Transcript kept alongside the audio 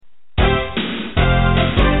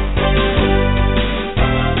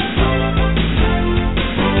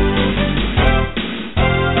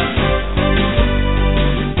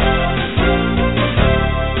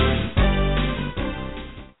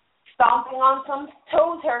on some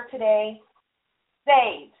toes here today.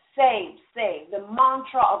 Save, save, save. The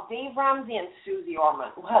mantra of Dave Ramsey and Susie Orman.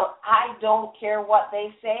 Well, I don't care what they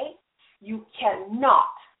say. You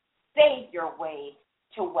cannot save your way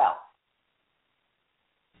to wealth.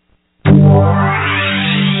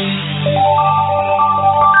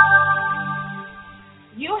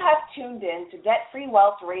 You have tuned in to Debt Free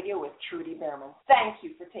Wealth Radio with Trudy Behrman. Thank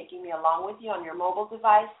you for taking me along with you on your mobile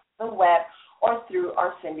device, the web, or through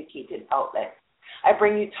our syndicated outlets. I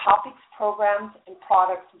bring you topics, programs, and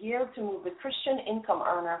products geared to move the Christian income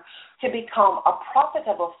earner to become a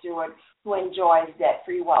profitable steward who enjoys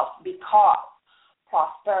debt-free wealth, because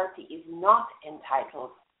prosperity is not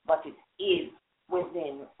entitled, but it is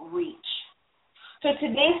within reach. So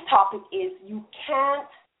today's topic is you can't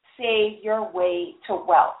save your way to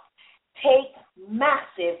wealth. Take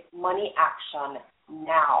massive money action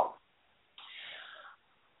now.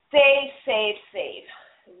 Save, save, save.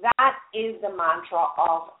 That is the mantra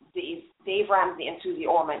of Dave Ramsey and Susie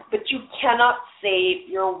Orman. But you cannot save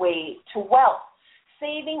your way to wealth.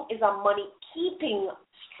 Saving is a money-keeping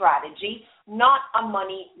strategy, not a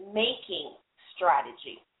money-making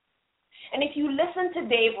strategy. And if you listen to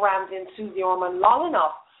Dave Ramsey and Susie Orman long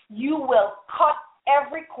enough, you will cut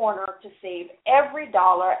every corner to save every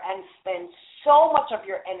dollar and spend so much of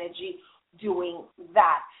your energy doing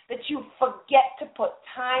that you forget to put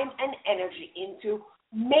time and energy into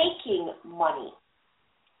making money.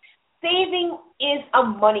 Saving is a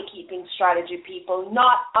money-keeping strategy, people,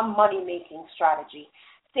 not a money-making strategy.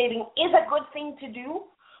 Saving is a good thing to do,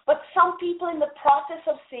 but some people in the process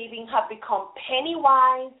of saving have become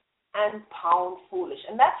penny-wise and pound-foolish.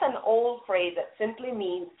 And that's an old phrase that simply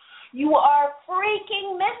means you are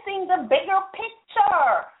freaking missing the bigger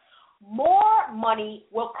picture. More money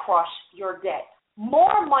will crush your debt.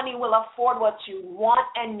 More money will afford what you want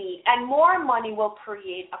and need, and more money will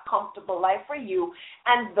create a comfortable life for you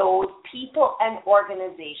and those people and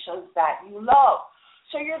organizations that you love.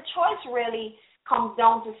 So your choice really comes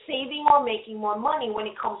down to saving or making more money when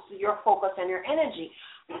it comes to your focus and your energy.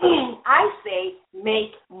 I say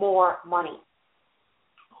make more money.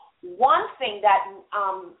 One thing that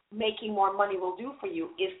making more money will do for you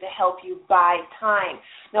is to help you buy time.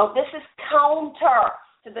 Now, this is counter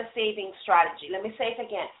to the saving strategy. Let me say it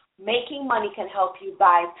again. Making money can help you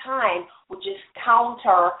buy time, which is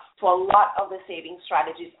counter to a lot of the saving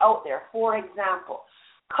strategies out there. For example,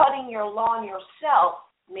 cutting your lawn yourself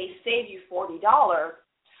may save you $40,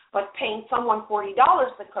 but paying someone $40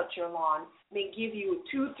 to cut your lawn may give you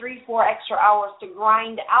 2, 3, 4 extra hours to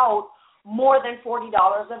grind out more than $40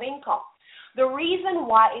 of income. The reason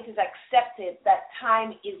why it is accepted that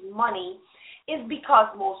time is money is because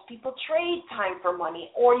most people trade time for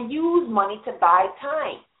money or use money to buy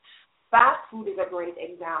time. Fast food is a great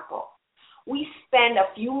example. We spend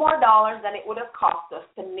a few more dollars than it would have cost us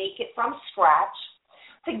to make it from scratch,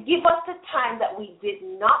 to give us the time that we did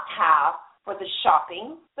not have for the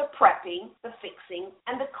shopping, the prepping, the fixing,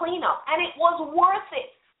 and the cleanup. And it was worth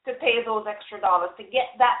it to pay those extra dollars to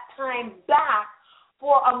get that time back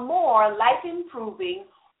for a more life-improving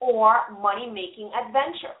or money-making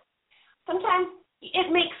adventure. Sometimes it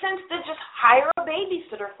makes sense to just hire a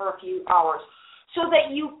babysitter for a few hours so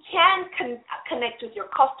that you can connect with your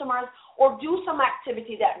customers or do some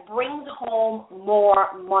activity that brings home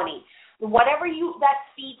more money. Whatever that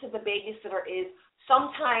fee to the babysitter is,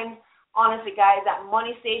 sometimes, honestly, guys, that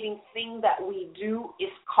money-saving thing that we do is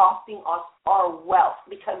costing us our wealth,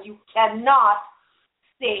 because you cannot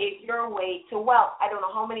save your way to wealth. I don't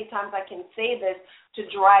know how many times I can say this to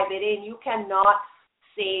drive it in. You cannot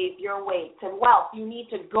save your way to wealth. You need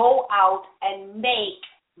to go out and make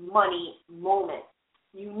money moments.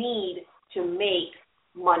 You need to make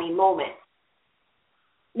money moments.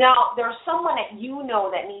 Now, there's someone that you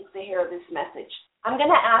know that needs to hear this message. I'm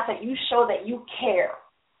going to ask that you show that you care,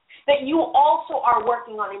 that you also are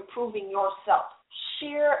working on improving yourself.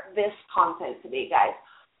 Share this content today, guys.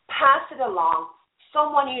 Pass it along.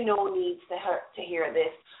 Someone you know needs to hear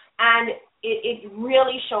this. And it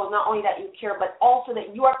really shows not only that you care, but also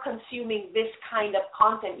that you are consuming this kind of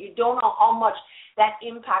content. You don't know how much that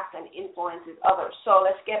impacts and influences others. So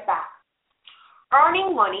let's get back.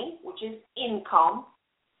 Earning money, which is income,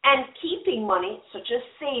 and keeping money, such as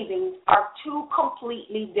savings, are two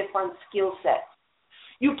completely different skill sets.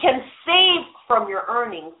 You can save from your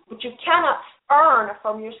earnings, but you cannot earn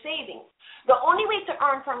from your savings. The only way to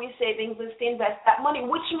earn from your savings is to invest that money,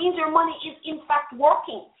 which means your money is in fact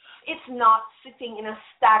working. It's not sitting in a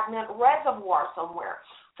stagnant reservoir somewhere.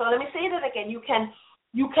 So let me say that again. You can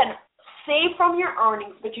save from your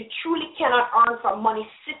earnings, but you truly cannot earn from money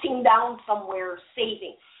sitting down somewhere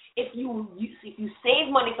saving. If you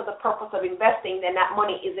save money for the purpose of investing, then that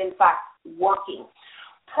money is in fact working.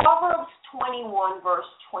 Proverbs 21 verse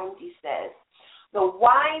 20 says, "The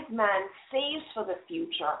wise man saves for the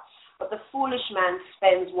future, but the foolish man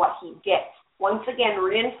spends what he gets." Once again,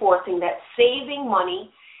 reinforcing that saving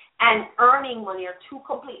money and earning money are two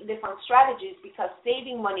completely different strategies, because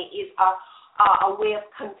saving money is a way of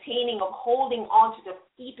containing, of holding on to,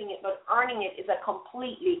 keeping it, but earning it is a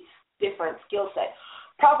completely different skill set.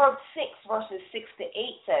 Proverbs 6 verses 6 to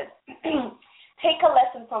 8 says, "Take a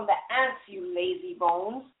lesson from the ants, you lazy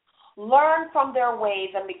bones. Learn from their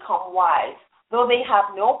ways and become wise. Though they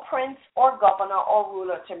have no prince or governor or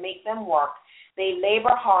ruler to make them work, they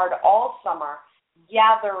labor hard all summer,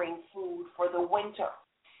 gathering food for the winter."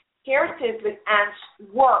 Here it is with ants,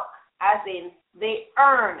 work, as in they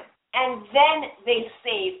earn, and then they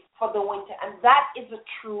save for the winter. And that is a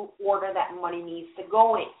true order that money needs to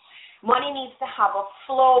go in. Money needs to have a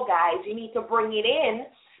flow, guys. You need to bring it in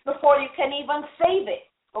before you can even save it,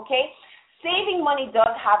 okay? Saving money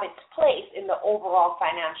does have its place in the overall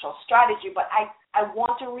financial strategy, but I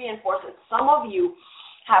want to reinforce that some of you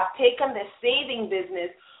have taken the saving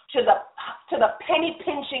business to the penny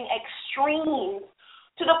pinching extremes,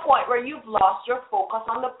 to the point where you've lost your focus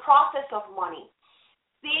on the process of money.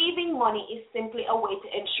 Saving money is simply a way to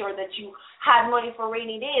ensure that you had money for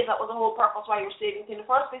rainy days. That was the whole purpose why you're saving in the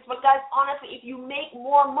first place. But guys, honestly, if you make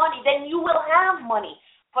more money, then you will have money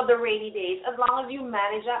for the rainy days, as long as you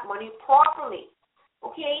manage that money properly.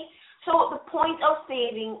 Okay? So the point of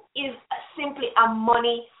saving is simply a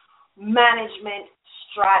money management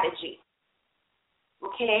strategy.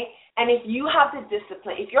 Okay? And if you have the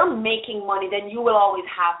discipline, if you're making money, then you will always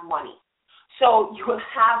have money. So you will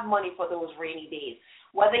have money for those rainy days.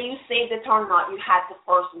 Whether you saved it or not, you had to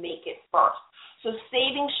first make it first. So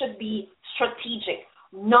saving should be strategic,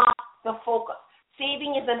 not the focus.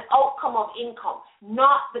 Saving is an outcome of income,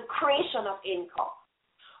 not the creation of income.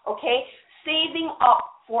 Okay? Saving up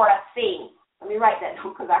for a thing. Let me write that down,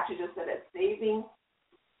 because I actually just said it. Saving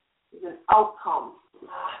is an outcome.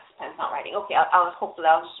 Pen's not writing. Okay, hopefully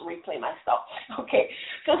I'll just replay my stuff. Okay,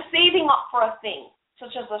 so saving up for a thing,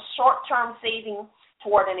 such as a short-term saving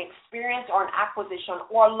toward an experience or an acquisition,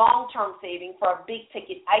 or long-term saving for a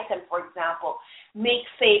big-ticket item, for example, makes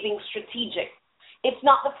saving strategic. It's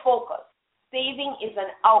not the focus. Saving is an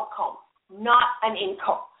outcome, not an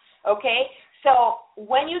income. Okay, so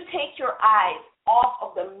when you take your eyes off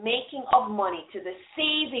of the making of money to the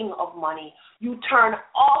saving of money, you turn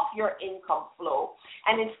off your income flow.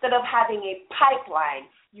 And instead of having a pipeline,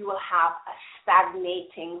 you will have a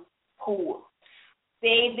stagnating pool.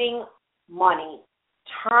 Saving money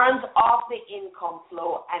turns off the income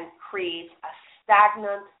flow and creates a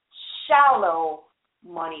stagnant, shallow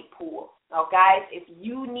money pool. Now, guys, if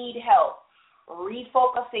you need help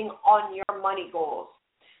refocusing on your money goals,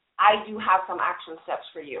 I do have some action steps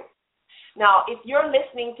for you. Now, if you're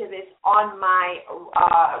listening to this on my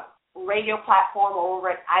radio platform or over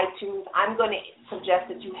at iTunes, I'm going to suggest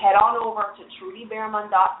that you head on over to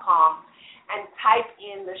trudybehrman.com and type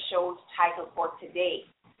in the show's title for today.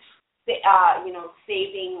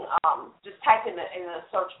 Saving, just type in the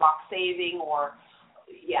search box, saving,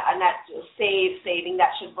 and that's saving,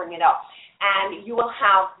 that should bring it up. And you will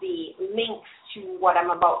have the links to what I'm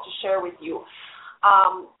about to share with you.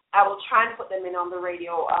 I will try and put them in on the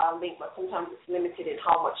radio link, but sometimes it's limited in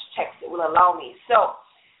how much text it will allow me. So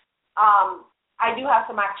I do have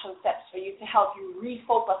some action steps for you to help you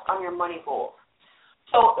refocus on your money goals.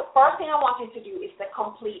 So the first thing I want you to do is to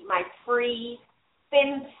complete my free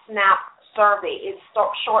FinSnap survey. It's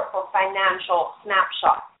short for Financial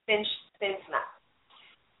Snapshot, FinSnap.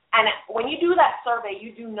 And when you do that survey,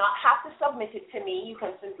 you do not have to submit it to me. You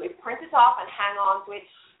can simply print it off and hang on to it,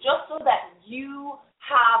 just so that you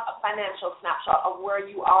have a financial snapshot of where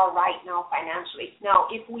you are right now financially. Now,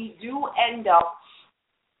 if we do end up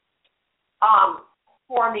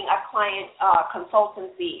forming a client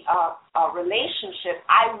consultancy relationship,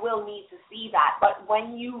 I will need to see that. But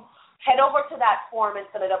when you head over to that form and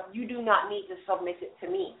fill it up, you do not need to submit it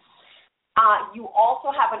to me. You also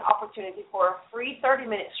have an opportunity for a free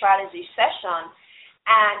 30-minute strategy session.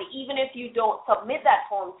 And even if you don't submit that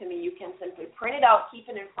form to me, you can simply print it out, keep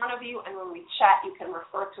it in front of you, and when we chat, you can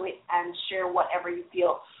refer to it and share whatever you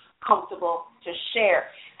feel comfortable to share.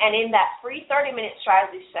 And in that free 30-minute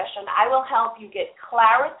strategy session, I will help you get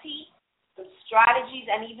clarity, some strategies,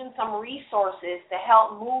 and even some resources to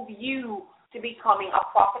help move you to becoming a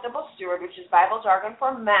profitable steward, which is Bible jargon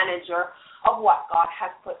for manager, of what God has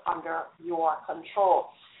put under your control.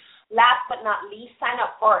 Last but not least, sign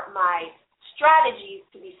up for my strategies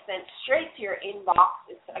to be sent straight to your inbox.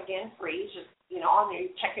 It's, again, free. Just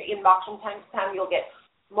check your inbox from time to time, you'll get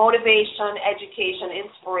motivation, education,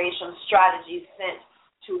 inspiration, strategies sent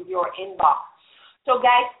to your inbox. So,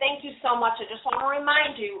 guys, thank you so much. I just want to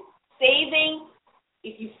remind you, saving,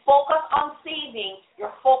 if you focus on saving,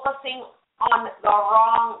 you're focusing on the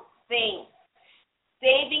wrong thing.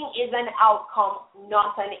 Saving is an outcome,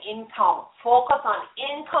 not an income. Focus on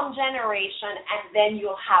income generation, and then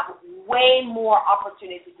you'll have way more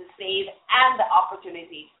opportunity to save and the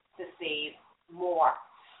opportunity to save more.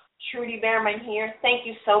 Trudy Behrman here. Thank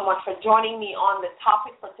you so much for joining me on the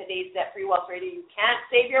topic for today's Debt Free Wealth Radio. You can't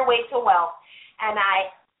save your way to wealth, and I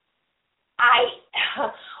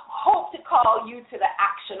hope to call you to the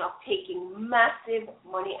action of taking massive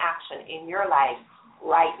money action in your life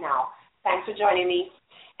right now. Thanks for joining me,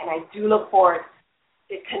 and I do look forward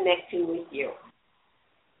to connecting with you.